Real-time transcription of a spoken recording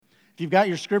If you've got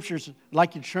your scriptures, I'd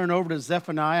like you to turn over to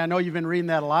Zephaniah. I know you've been reading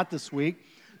that a lot this week.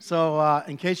 So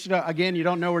in case, you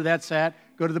don't know where that's at,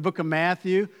 go to the book of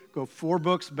Matthew, go 4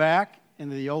 books back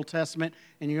into the Old Testament,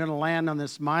 and you're going to land on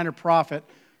this minor prophet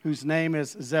whose name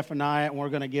is Zephaniah, and we're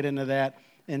going to get into that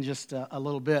in just a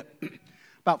little bit.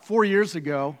 About 4 years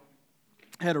ago,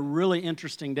 I had a really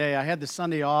interesting day. I had the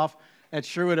Sunday off at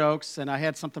Sherwood Oaks, and I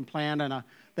had something planned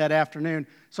that afternoon.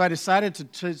 So I decided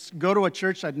to go to a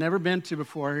church I'd never been to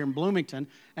before here in Bloomington,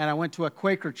 and I went to a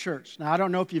Quaker church. Now, I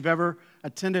don't know if you've ever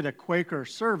attended a Quaker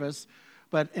service,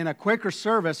 but in a Quaker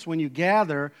service, when you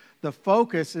gather, the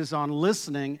focus is on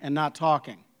listening and not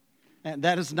talking. And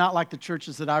that is not like the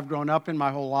churches that I've grown up in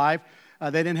my whole life.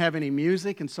 They didn't have any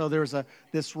music, and so there was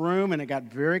this room, and it got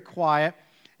very quiet.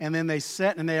 And then they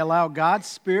sat and they allow God's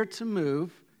Spirit to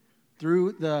move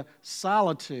through the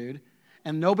solitude,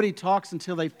 and nobody talks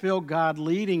until they feel God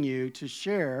leading you to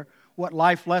share what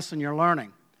life lesson you're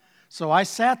learning. So I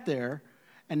sat there,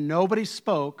 and nobody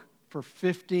spoke for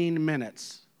 15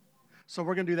 minutes. So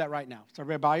we're going to do that right now. So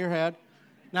everybody bow your head.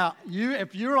 Now,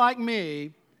 if you're like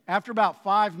me, after about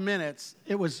 5 minutes,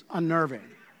 it was unnerving.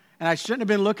 And I shouldn't have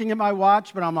been looking at my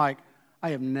watch, but I'm like, I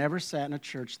have never sat in a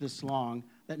church this long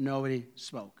that nobody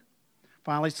spoke.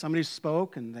 Finally, somebody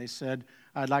spoke, and they said,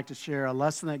 I'd like to share a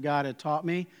lesson that God had taught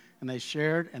me. And they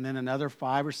shared, and then another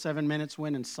 5 or 7 minutes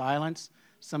went in silence.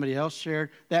 Somebody else shared.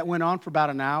 That went on for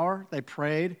about an hour. They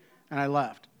prayed, and I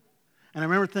left. And I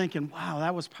remember thinking, wow,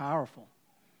 that was powerful.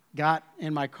 Got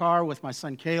in my car with my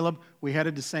son Caleb. We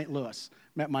headed to St. Louis.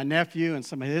 Met my nephew and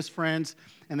some of his friends,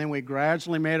 and then we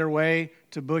gradually made our way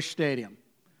to Busch Stadium.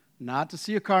 Not to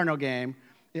see a Cardinal game.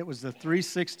 It was the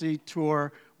 360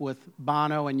 tour with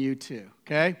Bono and U2,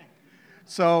 okay?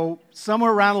 So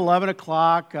somewhere around 11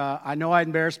 o'clock, I know I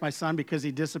embarrassed my son because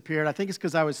he disappeared. I think it's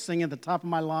because I was singing at the top of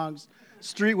my lungs,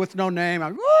 Street with No Name.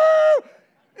 I'm, woo!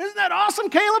 Isn't that awesome,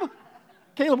 Caleb?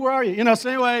 Caleb, where are you? So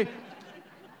anyway,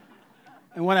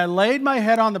 and when I laid my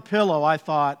head on the pillow, I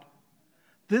thought,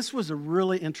 this was a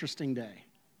really interesting day.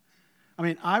 I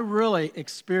mean, I really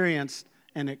experienced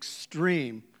an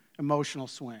extreme emotional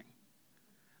swing.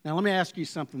 Now, let me ask you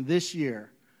something. This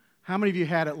year, how many of you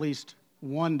had at least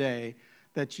one day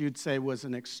that you'd say was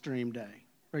an extreme day?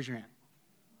 Raise your hand.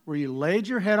 Where you laid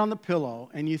your head on the pillow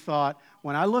and you thought,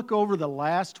 when I look over the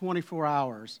last 24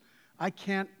 hours, I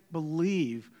can't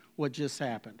believe what just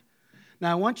happened.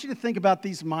 Now, I want you to think about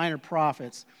these minor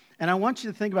prophets, and I want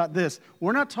you to think about this.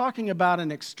 We're not talking about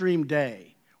an extreme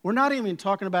day. We're not even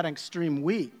talking about an extreme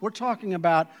week. We're talking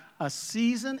about a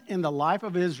season in the life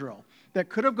of Israel that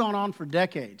could have gone on for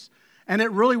decades. And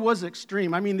it really was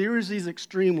extreme. I mean, there was these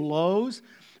extreme lows.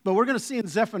 But we're going to see in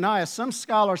Zephaniah, some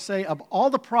scholars say of all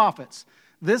the prophets,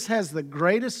 this has the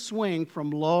greatest swing from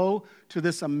low to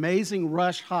this amazing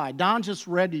rush high. Don just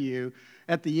read to you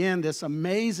at the end this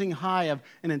amazing high of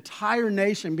an entire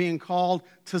nation being called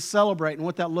to celebrate and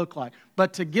what that looked like.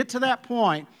 But to get to that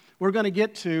point, we're going to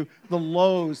get to the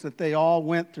lows that they all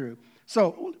went through.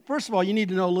 So, first of all, you need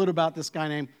to know a little about this guy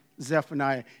named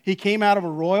Zephaniah. He came out of a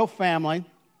royal family.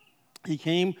 He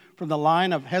came from the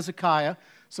line of Hezekiah.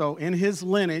 So in his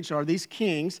lineage are these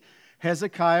kings.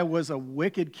 Hezekiah was a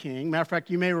wicked king. Matter of fact,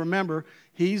 you may remember,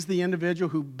 he's the individual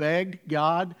who begged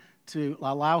God to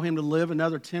allow him to live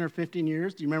another 10 or 15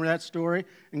 years. Do you remember that story?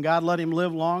 And God let him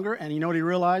live longer. And you know what he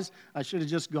realized? I should have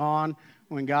just gone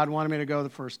when God wanted me to go the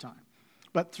first time.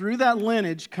 But through that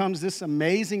lineage comes this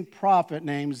amazing prophet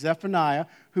named Zephaniah,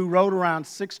 who wrote around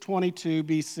 622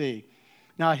 BC.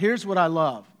 Now, here's what I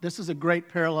love. This is a great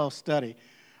parallel study.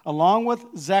 Along with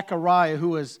Zechariah, who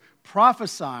was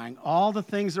prophesying all the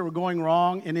things that were going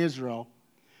wrong in Israel,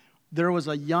 there was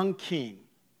a young king.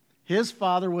 His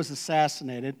father was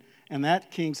assassinated, and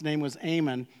that king's name was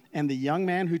Amon. And the young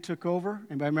man who took over,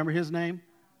 anybody remember his name?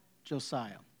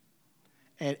 Josiah.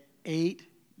 At 8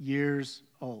 years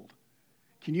old.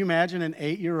 Can you imagine an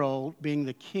 8-year-old being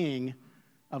the king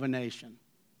of a nation?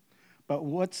 But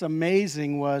what's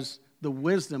amazing was the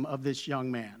wisdom of this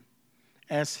young man.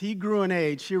 As he grew in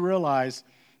age, he realized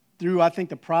through, I think,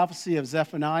 the prophecy of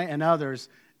Zephaniah and others,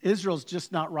 Israel's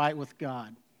just not right with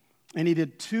God. And he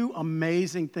did 2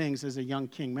 amazing things as a young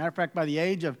king. Matter of fact, by the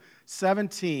age of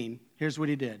 17, here's what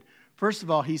he did. First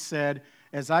of all, he said,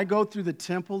 as I go through the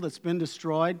temple that's been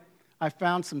destroyed, I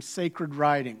found some sacred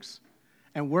writings.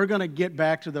 And we're going to get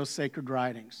back to those sacred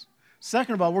writings.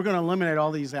 Second of all, we're going to eliminate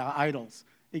all these idols.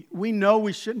 We know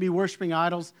we shouldn't be worshiping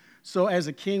idols. So as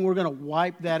a king, we're going to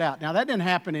wipe that out. Now, that didn't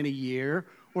happen in a year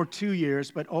or 2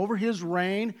 years, but over his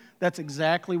reign, that's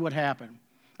exactly what happened.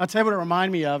 I'll tell you what it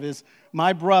reminded me of is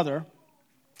my brother,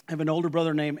 I have an older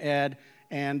brother named Ed,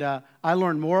 And I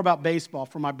learned more about baseball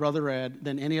from my brother Ed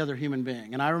than any other human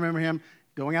being. And I remember him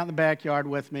going out in the backyard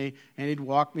with me, and he'd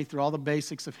walk me through all the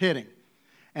basics of hitting.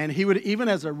 And he would, even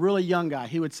as a really young guy,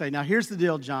 he would say, now here's the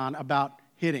deal, John, about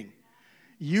hitting.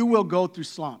 You will go through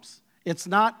slumps. It's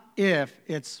not if,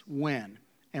 it's when.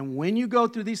 And when you go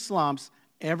through these slumps,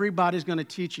 everybody's going to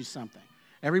teach you something.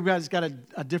 Everybody's got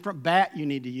a different bat you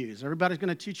need to use. Everybody's going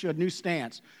to teach you a new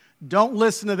stance. Don't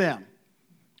listen to them.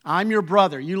 I'm your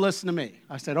brother. You listen to me.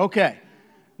 I said, okay.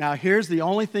 Now, here's the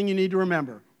only thing you need to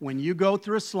remember. When you go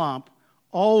through a slump,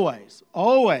 always,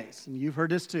 and you've heard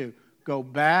this too, go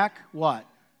back, what?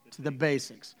 To the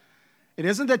basics. It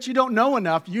isn't that you don't know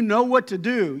enough. You know what to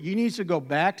do. You need to go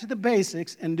back to the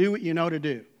basics and do what you know to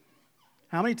do.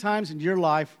 How many times in your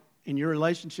life, in your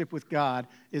relationship with God,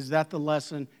 is that the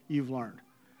lesson you've learned?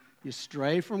 You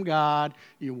stray from God,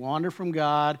 you wander from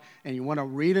God, and you want to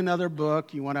read another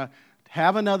book, you want to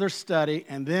have another study,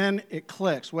 and then it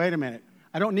clicks. Wait a minute.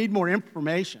 I don't need more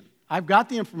information. I've got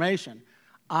the information.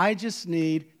 I just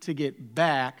need to get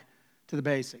back to the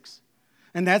basics.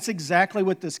 And that's exactly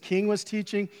what this king was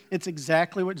teaching. It's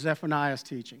exactly what Zephaniah is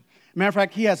teaching. Matter of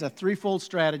fact, he has a threefold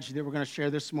strategy that we're going to share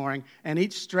this morning, and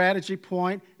each strategy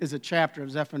point is a chapter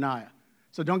of Zephaniah.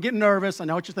 So don't get nervous. I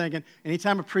know what you're thinking.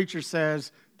 Anytime a preacher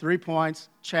says 3 points,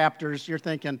 chapters, you're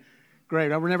thinking, great,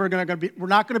 we're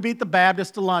not going to beat the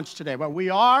Baptist to lunch today, but we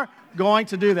are going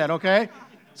to do that, okay?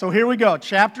 So here we go.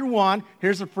 Chapter 1,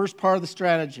 here's the first part of the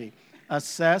strategy.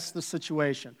 Assess the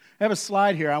situation. I have a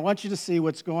slide here. I want you to see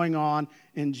what's going on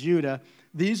in Judah.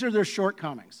 These are their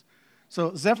shortcomings.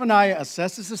 So Zephaniah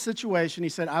assesses the situation. He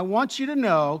said, I want you to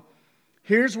know,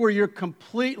 here's where you're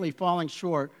completely falling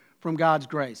short from God's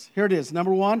grace. Here it is.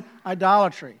 Number 1,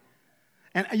 idolatry.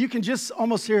 And you can just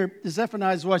almost hear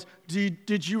Zephaniah's voice.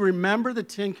 Did you remember the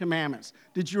 10 Commandments?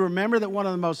 Did you remember that one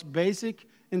of the most basic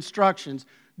instructions,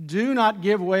 do not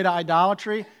give way to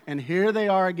idolatry? And here they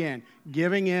are again,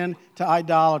 giving in to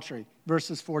idolatry,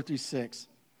 verses 4 through 6.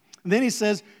 And then he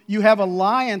says, you have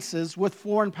alliances with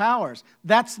foreign powers.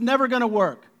 That's never going to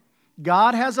work.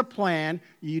 God has a plan.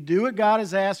 You do what God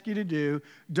has asked you to do.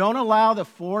 Don't allow the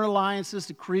foreign alliances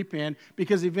to creep in,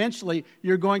 because eventually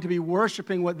you're going to be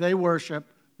worshiping what they worship.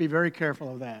 Be very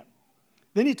careful of that.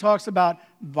 Then he talks about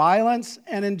violence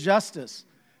and injustice.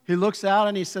 He looks out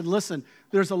and he said, listen,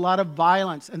 there's a lot of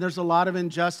violence and there's a lot of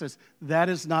injustice. That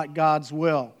is not God's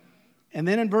will. And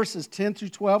then in verses 10 through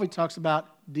 12, he talks about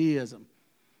deism.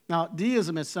 Now,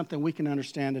 deism is something we can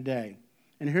understand today.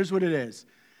 And here's what it is.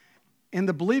 In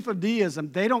the belief of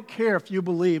deism, they don't care if you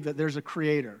believe that there's a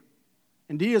creator.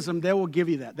 In deism, they will give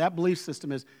you that. That belief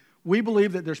system is, we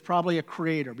believe that there's probably a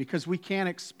creator because we can't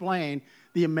explain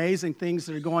the amazing things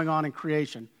that are going on in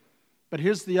creation. But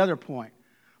here's the other point.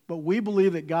 But we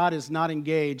believe that God is not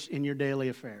engaged in your daily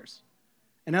affairs.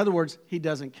 In other words, he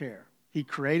doesn't care. He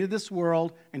created this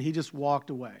world and he just walked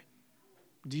away.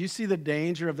 Do you see the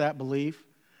danger of that belief?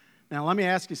 Now, let me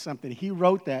ask you something. He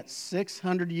wrote that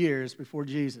 600 years before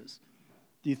Jesus.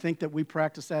 Do you think that we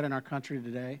practice that in our country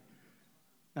today?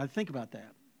 Now, think about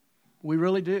that. We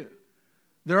really do.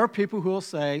 There are people who will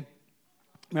say,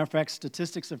 matter of fact,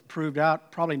 statistics have proved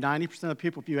out, probably 90% of the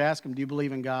people, if you ask them, do you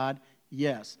believe in God?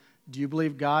 Yes. Do you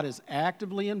believe God is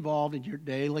actively involved in your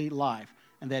daily life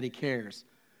and that he cares?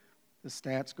 The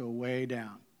stats go way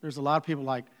down. There's a lot of people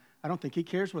like, I don't think he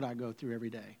cares what I go through every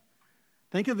day.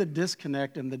 Think of the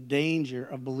disconnect and the danger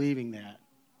of believing that.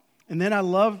 And then I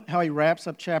love how he wraps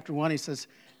up chapter 1. He says,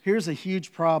 here's a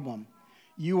huge problem.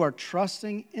 You are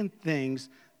trusting in things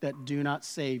that do not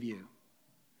save you.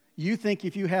 You think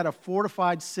if you had a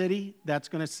fortified city, that's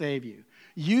going to save you.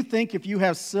 You think if you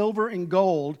have silver and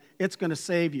gold, it's going to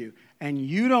save you. And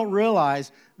you don't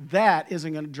realize that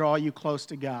isn't going to draw you close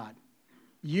to God.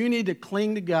 You need to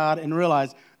cling to God and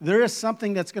realize there is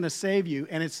something that's going to save you,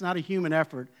 and it's not a human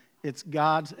effort. It's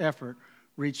God's effort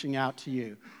reaching out to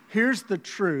you. Here's the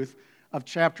truth of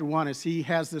chapter 1 as he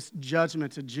has this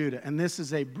judgment to Judah. And this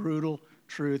is a brutal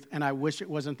truth, and I wish it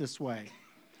wasn't this way.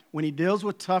 When he deals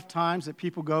with tough times that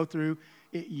people go through,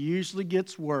 it usually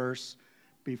gets worse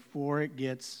before it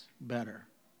gets better.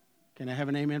 Can I have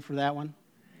an amen for that one?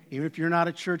 Even if you're not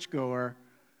a churchgoer,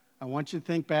 I want you to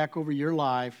think back over your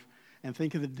life and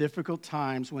think of the difficult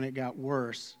times when it got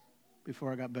worse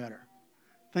before it got better.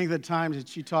 Think of the times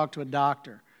that you talked to a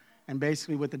doctor, and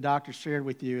basically what the doctor shared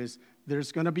with you is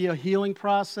there's going to be a healing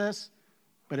process,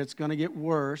 but it's going to get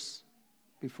worse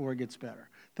before it gets better.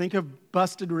 Think of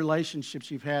busted relationships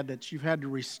you've had that you've had to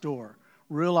restore,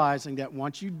 realizing that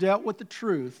once you dealt with the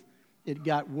truth, it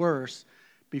got worse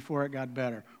before it got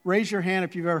better. Raise your hand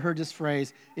if you've ever heard this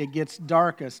phrase, it gets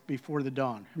darkest before the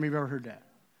dawn. How many of you ever heard that?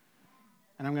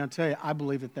 And I'm going to tell you, I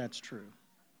believe that that's true.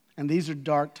 And these are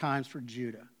dark times for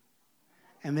Judah.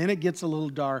 And then it gets a little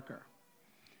darker.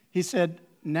 He said,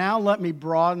 now let me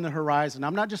broaden the horizon.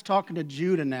 I'm not just talking to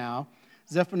Judah now.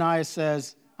 Zephaniah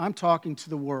says, I'm talking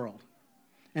to the world.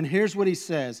 And here's what he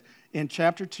says in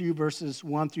chapter 2, verses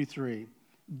 1 through 3.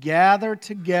 Gather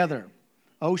together,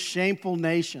 O shameful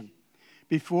nation,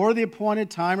 before the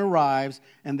appointed time arrives,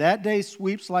 and that day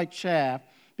sweeps like chaff,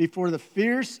 before the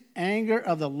fierce anger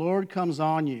of the Lord comes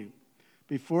on you,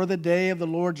 before the day of the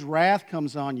Lord's wrath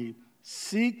comes on you.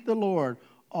 Seek the Lord,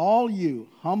 all you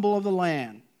humble of the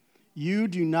land. You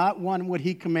do not want what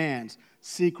he commands.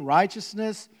 Seek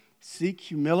righteousness, seek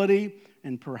humility,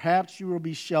 and perhaps you will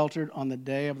be sheltered on the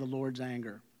day of the Lord's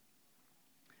anger.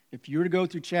 If you were to go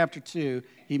through chapter 2,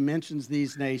 he mentions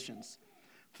these nations: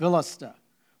 Philistia,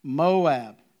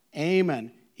 Moab,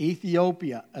 Ammon,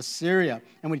 Ethiopia, Assyria.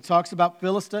 And when he talks about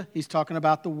Philistia, he's talking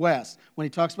about the west. When he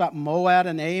talks about Moab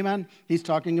and Ammon, he's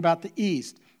talking about the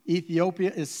east.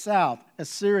 Ethiopia is south.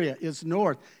 Assyria is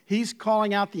north. He's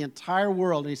calling out the entire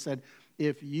world. And he said,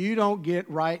 if you don't get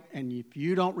right and if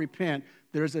you don't repent,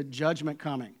 there's a judgment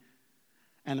coming.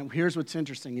 And here's what's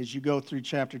interesting as you go through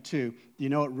chapter 2. Do you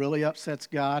know what really upsets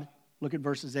God? Look at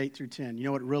verses 8 through 10. You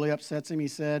know what really upsets him? He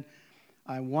said,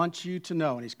 I want you to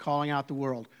know, and he's calling out the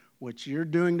world, what you're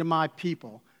doing to my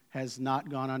people has not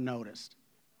gone unnoticed.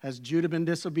 Has Judah been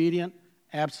disobedient?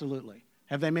 Absolutely.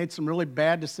 Have they made some really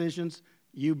bad decisions?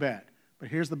 You bet. But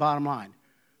here's the bottom line.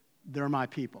 They're my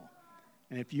people.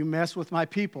 And if you mess with my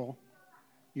people,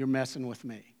 you're messing with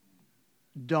me.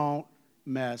 Don't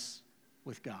mess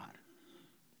with God.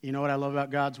 You know what I love about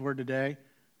God's word today?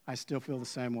 I still feel the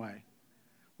same way.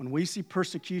 When we see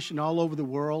persecution all over the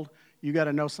world, you got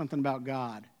to know something about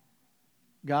God.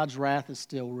 God's wrath is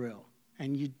still real.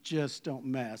 And you just don't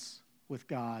mess with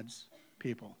God's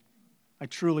people. I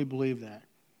truly believe that.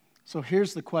 So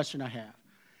here's the question I have.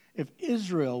 If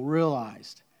Israel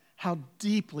realized how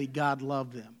deeply God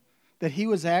loved them, that he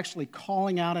was actually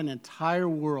calling out an entire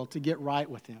world to get right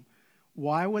with him,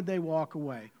 why would they walk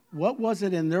away? What was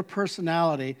it in their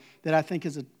personality that I think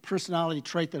is a personality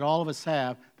trait that all of us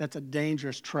have that's a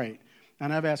dangerous trait?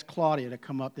 And I've asked Claudia to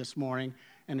come up this morning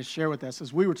and to share with us.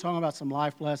 As we were talking about some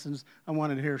life lessons, I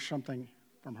wanted to hear something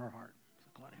from her heart. So,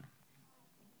 Claudia.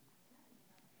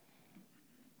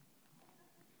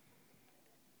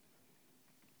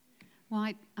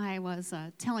 Well, I was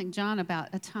telling John about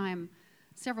a time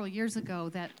several years ago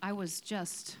that I was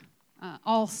just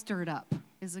all stirred up,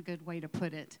 is a good way to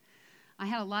put it. I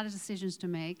had a lot of decisions to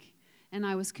make, and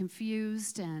I was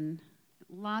confused and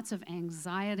lots of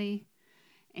anxiety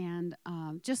and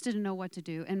just didn't know what to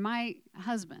do. And my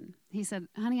husband, he said,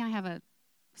 honey, I have a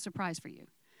surprise for you.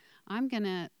 I'm going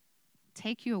to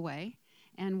take you away,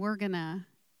 and we're going to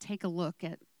take a look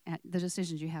at the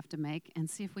decisions you have to make and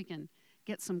see if we can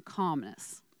get some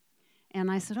calmness. And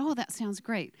I said, oh, that sounds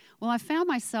great. Well, I found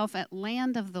myself at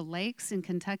Land of the Lakes in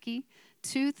Kentucky,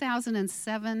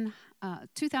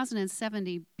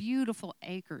 2,070 beautiful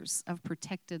acres of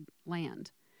protected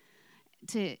land,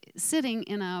 sitting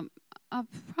in a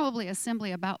probably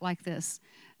assembly about like this,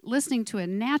 listening to a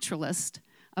naturalist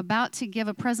about to give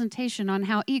a presentation on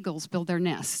how eagles build their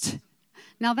nest.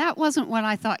 Now, that wasn't what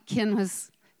I thought Ken was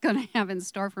going to have in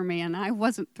store for me, and I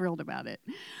wasn't thrilled about it.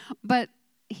 But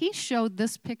he showed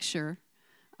this picture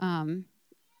of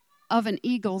an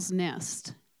eagle's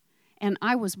nest, and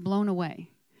I was blown away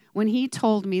when he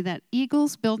told me that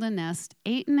eagles build a nest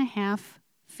 8.5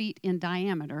 feet in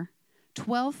diameter,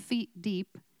 12 feet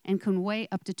deep, and can weigh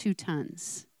up to 2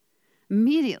 tons.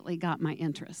 Immediately got my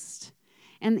interest.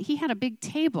 And he had a big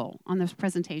table on this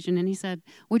presentation, and he said,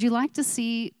 would you like to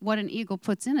see what an eagle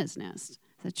puts in his nest?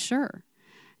 I said, sure.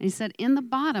 And he said, in the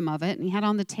bottom of it, and he had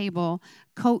on the table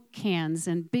Coke cans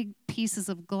and big pieces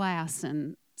of glass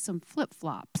and some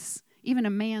flip-flops, even a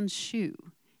man's shoe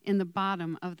in the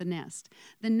bottom of the nest.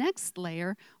 The next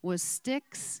layer was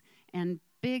sticks and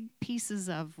big pieces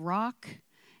of rock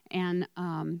and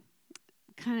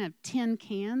kind of tin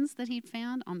cans that he'd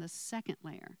found on the second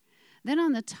layer. Then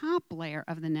on the top layer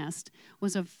of the nest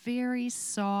was a very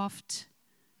soft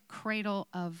cradle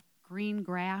of green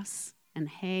grass and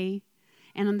hay.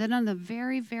 And then on the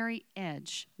very, very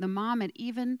edge, the mom had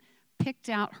even picked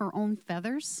out her own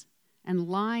feathers and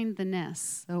lined the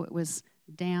nest so it was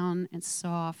down and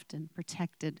soft and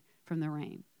protected from the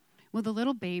rain. Well, the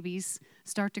little babies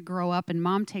start to grow up, and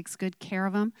mom takes good care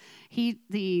of them.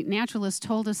 The naturalist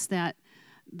told us that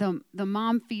the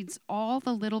mom feeds all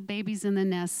the little babies in the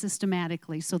nest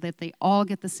systematically so that they all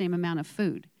get the same amount of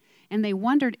food. And they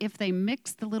wondered if they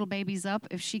mixed the little babies up,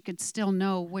 if she could still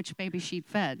know which baby she'd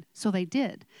fed. So they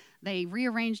did. They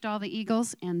rearranged all the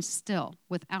eagles, and still,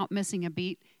 without missing a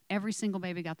beat, every single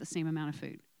baby got the same amount of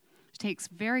food. She takes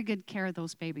very good care of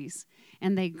those babies,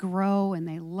 and they grow, and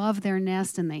they love their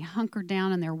nest, and they hunker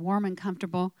down, and they're warm and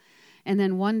comfortable. And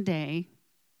then one day,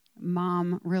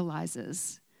 Mom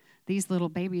realizes these little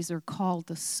babies are called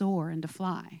to soar and to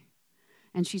fly,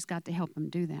 and she's got to help them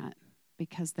do that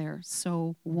because they're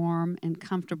so warm and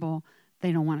comfortable,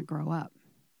 they don't want to grow up.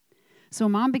 So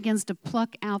Mom begins to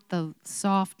pluck out the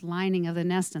soft lining of the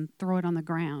nest and throw it on the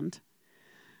ground.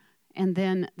 And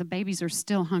then the babies are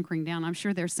still hunkering down. I'm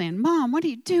sure they're saying, Mom, what are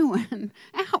you doing?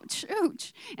 Ouch,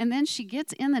 ouch. And then she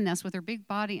gets in the nest with her big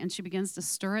body and she begins to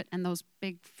stir it, and those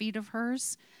big feet of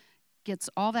hers gets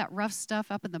all that rough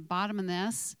stuff up in the bottom of the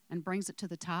nest and brings it to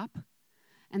the top.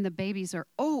 And the babies are,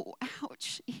 oh,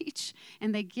 ouch, each.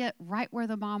 And they get right where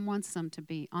the mom wants them to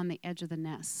be, on the edge of the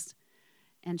nest.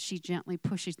 And she gently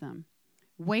pushes them,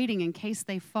 waiting in case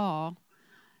they fall,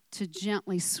 to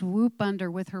gently swoop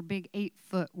under with her big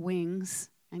 8-foot wings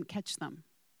and catch them,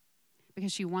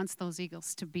 because she wants those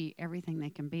eagles to be everything they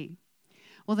can be.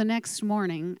 Well, the next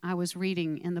morning, I was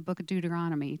reading in the book of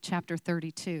Deuteronomy, chapter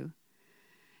 32,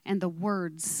 and the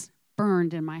words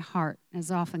burned in my heart,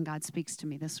 as often God speaks to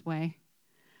me this way,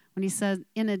 when he said,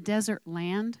 in a desert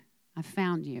land, I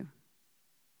found you,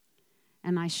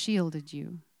 and I shielded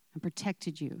you and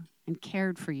protected you and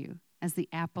cared for you as the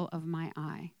apple of my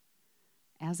eye.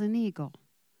 As an eagle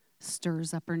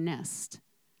stirs up her nest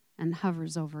and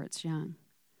hovers over its young.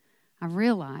 I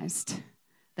realized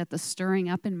that the stirring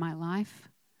up in my life,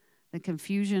 the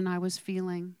confusion I was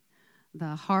feeling,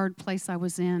 the hard place I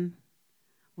was in,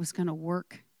 was going to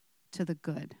work to the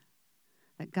good,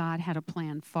 that God had a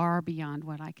plan far beyond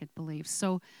what I could believe.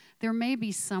 So there may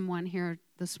be someone here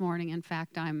this morning, in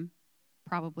fact, I'm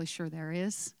probably sure there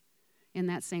is, in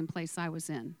that same place I was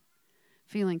in,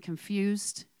 feeling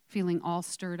confused, feeling all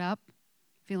stirred up,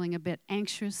 feeling a bit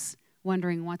anxious,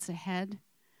 wondering what's ahead.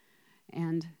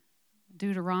 And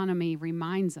Deuteronomy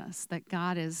reminds us that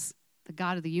God is the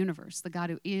God of the universe, the God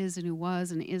who is and who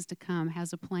was and is to come,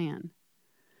 has a plan.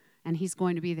 And he's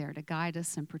going to be there to guide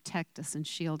us and protect us and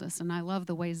shield us. And I love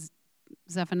the way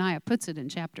Zephaniah puts it in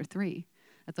chapter 3,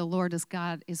 that the Lord as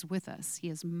God is with us. He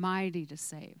is mighty to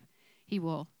save. He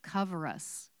will cover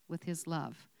us with his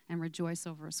love and rejoice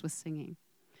over us with singing.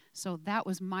 So that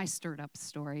was my stirred up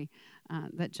story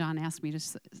that John asked me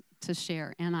to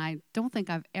share. And I don't think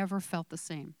I've ever felt the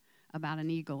same about an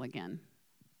eagle again.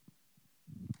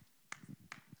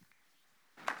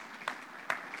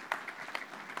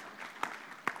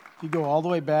 If you go all the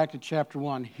way back to chapter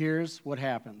 1, here's what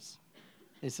happens.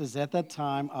 It says, at that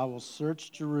time I will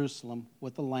search Jerusalem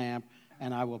with a lamp,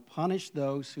 and I will punish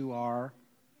those who are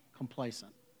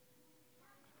complacent.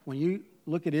 When you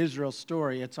look at Israel's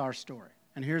story, it's our story.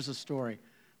 And here's the story.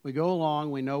 We go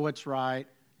along, we know what's right,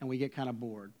 and we get kind of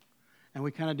bored. And we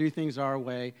kind of do things our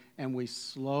way, and we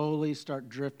slowly start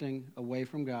drifting away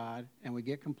from God, and we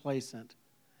get complacent.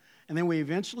 And then we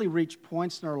eventually reach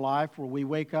points in our life where we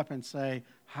wake up and say,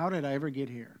 how did I ever get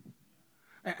here?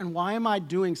 And why am I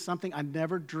doing something I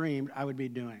never dreamed I would be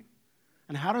doing?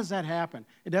 And how does that happen?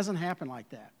 It doesn't happen like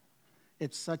that.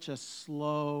 It's such a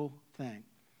slow thing.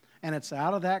 And it's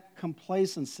out of that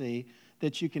complacency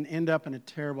that you can end up in a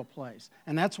terrible place.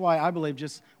 And that's why I believe,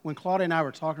 just when Claudia and I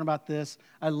were talking about this,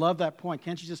 I love that point.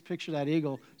 Can't you just picture that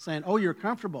eagle saying, oh, you're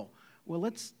comfortable? Well,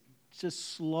 let's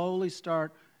just slowly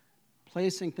start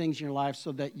placing things in your life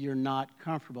so that you're not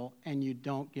comfortable and you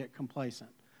don't get complacent.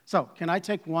 So, can I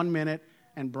take 1 minute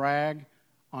and brag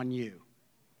on you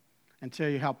and tell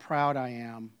you how proud I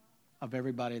am of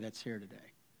everybody that's here today?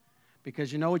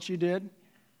 Because you know what you did?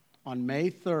 On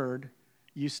May 3rd,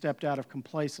 you stepped out of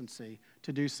complacency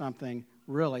to do something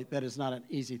really that is not an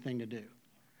easy thing to do.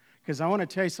 Because I want to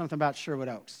tell you something about Sherwood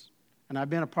Oaks. And I've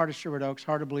been a part of Sherwood Oaks,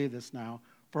 hard to believe this now,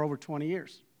 for over 20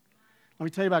 years. Let me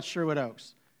tell you about Sherwood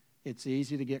Oaks. It's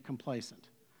easy to get complacent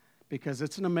because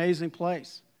it's an amazing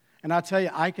place. And I'll tell you,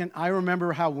 I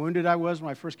remember how wounded I was when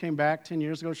I first came back 10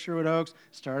 years ago to Sherwood Oaks,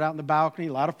 started out in the balcony.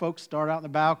 A lot of folks start out in the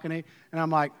balcony. And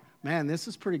I'm like, man, this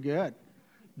is pretty good.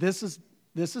 This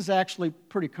is actually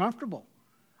pretty comfortable.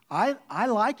 I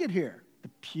like it here. The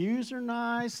pews are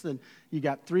nice. And you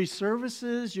got 3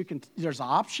 services. There's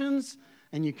options.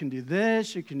 And you can do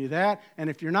this, you can do that. And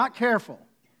if you're not careful,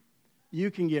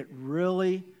 you can get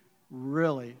really,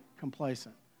 really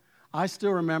complacent. I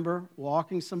still remember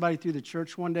walking somebody through the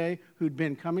church one day who'd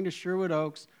been coming to Sherwood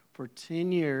Oaks for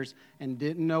 10 years and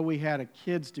didn't know we had a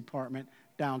kids department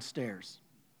downstairs.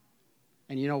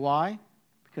 And you know why?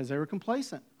 Because they were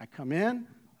complacent. I come in,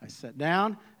 I sit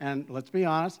down, and let's be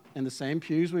honest, in the same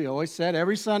pews we always sat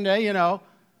every Sunday, and all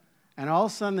of a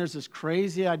sudden there's this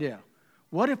crazy idea.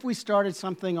 What if we started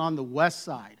something on the west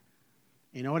side?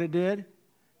 You know what it did?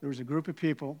 There was a group of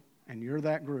people, and you're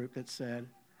that group, that said,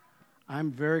 I'm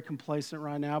very complacent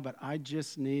right now, but I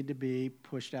just need to be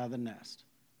pushed out of the nest.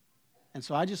 And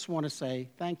so I just want to say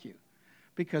thank you,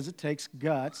 because it takes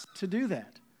guts to do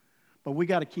that. But we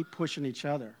got to keep pushing each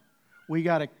other. We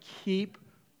got to keep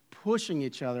pushing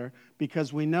each other,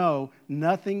 because we know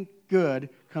nothing good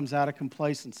comes out of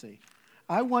complacency.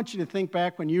 I want you to think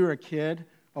back when you were a kid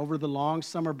over the long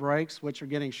summer breaks, which are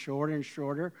getting shorter and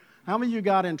shorter. How many of you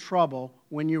got in trouble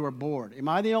when you were bored? Am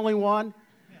I the only one?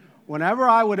 Whenever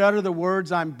I would utter the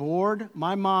words, I'm bored,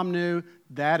 my mom knew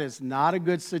that is not a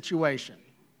good situation.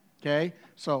 Okay?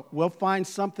 So we'll find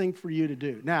something for you to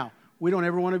do. Now, we don't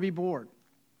ever want to be bored.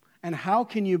 And how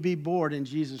can you be bored in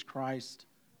Jesus Christ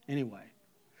anyway?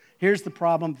 Here's the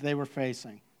problem they were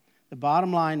facing. The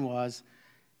bottom line was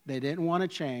they didn't want to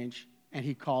change, and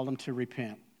he called them to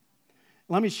repent.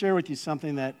 Let me share with you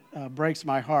something that breaks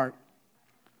my heart,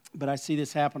 but I see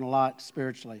this happen a lot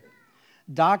spiritually.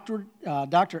 Dr.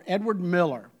 Edward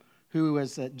Miller, who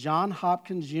was at Johns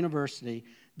Hopkins University,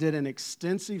 did an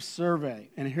extensive survey,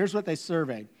 and here's what they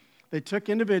surveyed. They took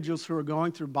individuals who were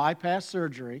going through bypass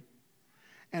surgery,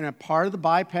 and a part of the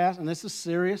bypass, and this is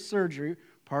serious surgery,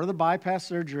 part of the bypass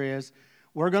surgery is,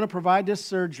 we're going to provide this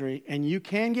surgery, and you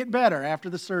can get better after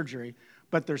the surgery,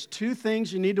 but there's two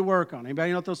things you need to work on.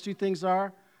 Anybody know what those two things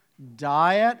are?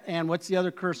 Diet, and what's the other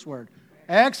curse word?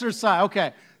 Exercise.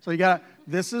 Okay, so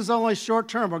this is only short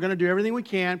term. We're going to do everything we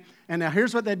can. And now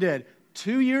here's what they did.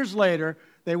 2 years later,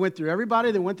 they went through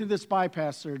everybody that went through this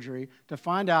bypass surgery to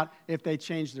find out if they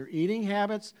changed their eating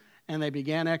habits and they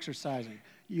began exercising.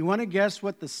 You want to guess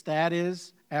what the stat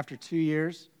is after 2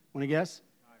 years? Want to guess?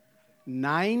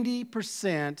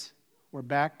 90% were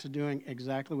back to doing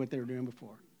exactly what they were doing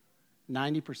before.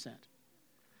 90%.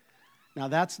 Now,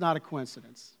 that's not a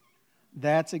coincidence.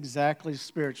 That's exactly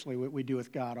spiritually what we do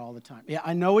with God all the time. Yeah,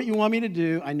 I know what you want me to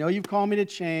do. I know you've called me to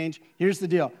change. Here's the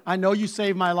deal. I know you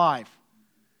saved my life.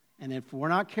 And if we're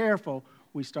not careful,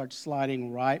 we start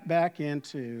sliding right back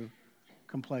into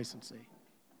complacency.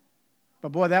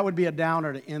 But boy, that would be a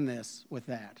downer to end this with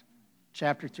that.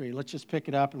 Chapter 3. Let's just pick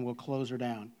it up and we'll close her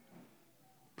down.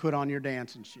 Put on your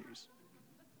dancing shoes.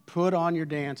 Put on your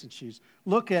dancing shoes.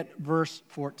 Look at verse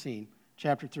 14,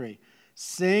 chapter 3.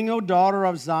 Sing, O daughter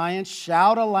of Zion.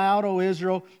 Shout aloud, O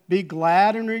Israel. Be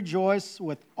glad and rejoice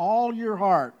with all your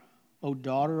heart, O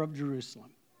daughter of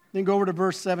Jerusalem. Then go over to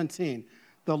verse 17.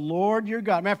 The Lord your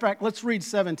God. Matter of fact, let's read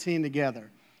 17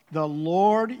 together. The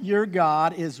Lord your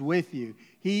God is with you.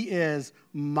 He is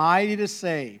mighty to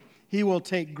save. He will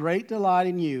take great delight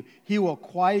in you. He will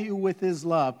quiet you with his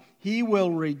love. He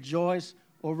will rejoice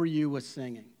over you with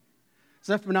singing.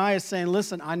 Zephaniah is saying,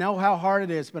 listen, I know how hard it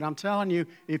is, but I'm telling you,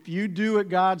 if you do it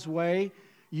God's way,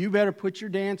 you better put your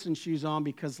dancing shoes on,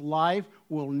 because life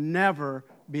will never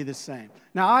be the same.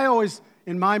 Now, I always,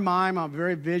 in my mind, I'm a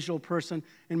very visual person.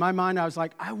 In my mind, I was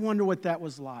like, I wonder what that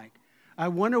was like. I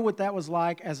wonder what that was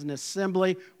like as an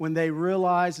assembly when they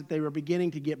realized that they were beginning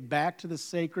to get back to the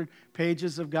sacred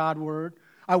pages of God's Word.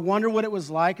 I wonder what it was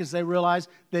like as they realized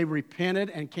they repented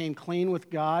and came clean with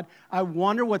God. I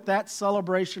wonder what that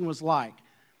celebration was like.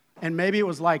 And maybe it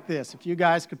was like this. If you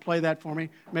guys could play that for me,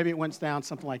 maybe it went down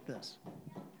something like this.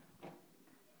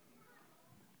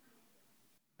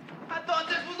 I thought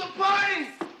this was a party!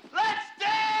 Let's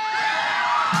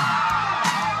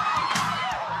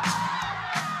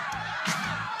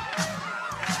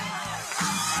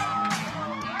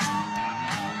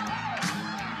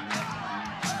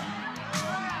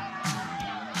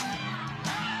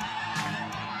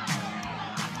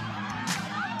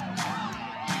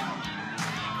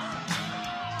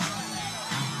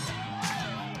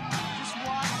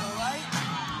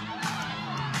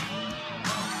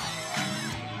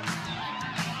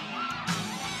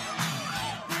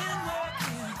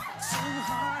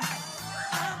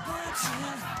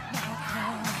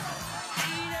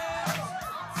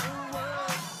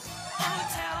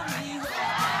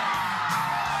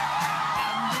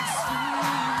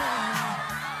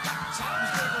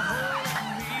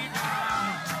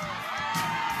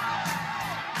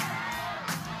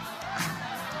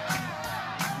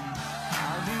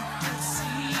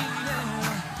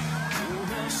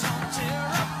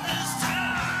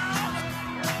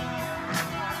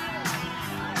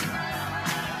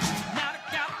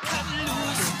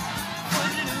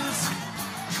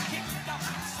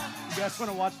You guys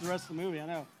want to watch the rest of the movie, I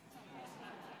know.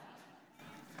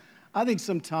 I think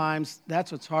sometimes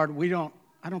that's what's hard.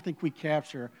 I don't think we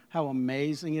capture how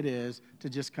amazing it is to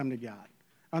just come to God.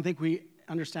 I don't think we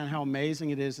understand how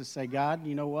amazing it is to say, God,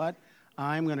 you know what?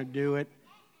 I'm going to do it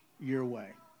your way.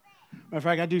 Matter of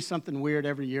fact, I do something weird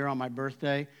every year on my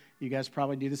birthday. You guys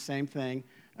probably do the same thing.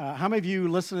 How many of you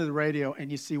listen to the radio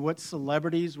and you see what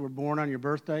celebrities were born on your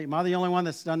birthday? Am I the only one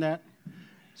that's done that?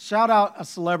 Shout out a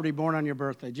celebrity born on your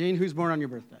birthday. Gene, who's born on your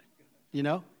birthday? You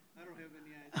know? I don't have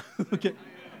any idea. Okay.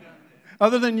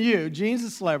 Other than you, Gene's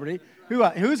a celebrity.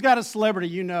 Who's got a celebrity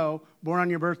you know born on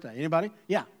your birthday? Anybody?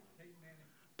 Yeah.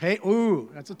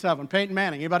 Ooh, that's a tough one. Peyton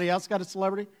Manning. Anybody else got a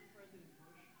celebrity?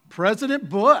 President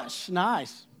Bush.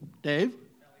 Nice. Dave?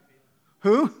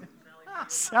 Who?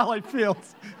 Sally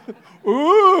Fields.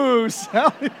 Ooh,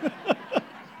 Sally.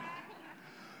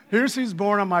 Here's who's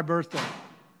born on my birthday.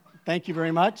 Thank you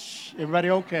very much.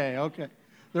 Everybody okay? Okay.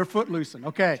 They're footloosing.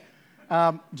 Okay.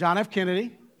 John F.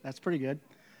 Kennedy. That's pretty good.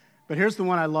 But here's the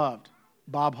one I loved.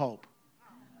 Bob Hope.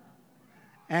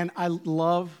 And I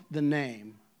love the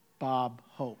name Bob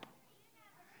Hope.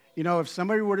 You know, if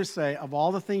somebody were to say, of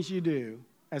all the things you do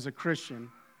as a Christian,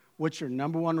 what's your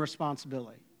number one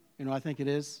responsibility? You know, I think it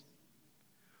is.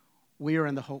 We are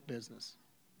in the hope business.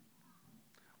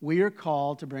 We are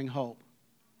called to bring hope.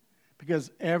 Because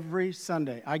every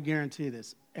Sunday, I guarantee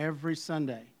this, every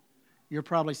Sunday, you're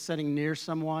probably sitting near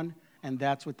someone, and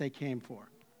that's what they came for.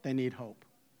 They need hope.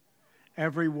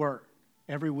 Every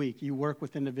week, you work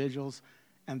with individuals,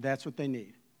 and that's what they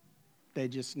need. They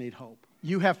just need hope.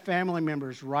 You have family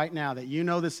members right now that you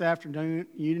know this afternoon,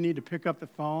 you need to pick up the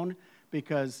phone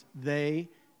because they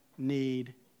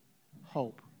need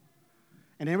hope.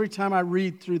 And every time I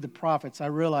read through the prophets, I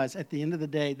realize at the end of the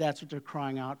day, that's what they're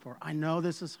crying out for. I know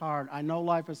this is hard. I know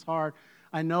life is hard.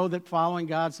 I know that following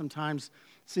God sometimes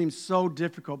seems so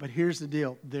difficult, but here's the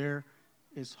deal. There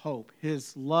is hope.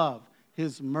 His love,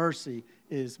 His mercy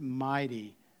is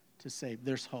mighty to save.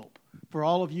 There's hope. For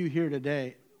all of you here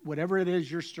today, whatever it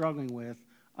is you're struggling with,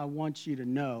 I want you to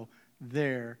know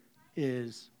there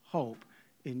is hope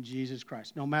in Jesus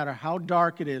Christ. No matter how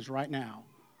dark it is right now,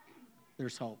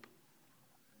 there's hope.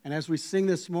 And as we sing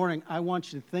this morning, I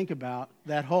want you to think about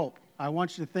that hope. I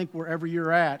want you to think wherever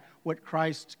you're at, what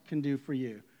Christ can do for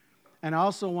you. And I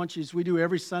also want you, as we do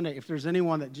every Sunday, if there's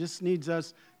anyone that just needs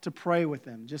us to pray with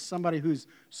them, just somebody who's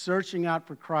searching out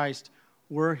for Christ,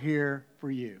 we're here for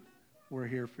you. We're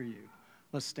here for you.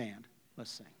 Let's stand.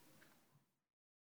 Let's sing.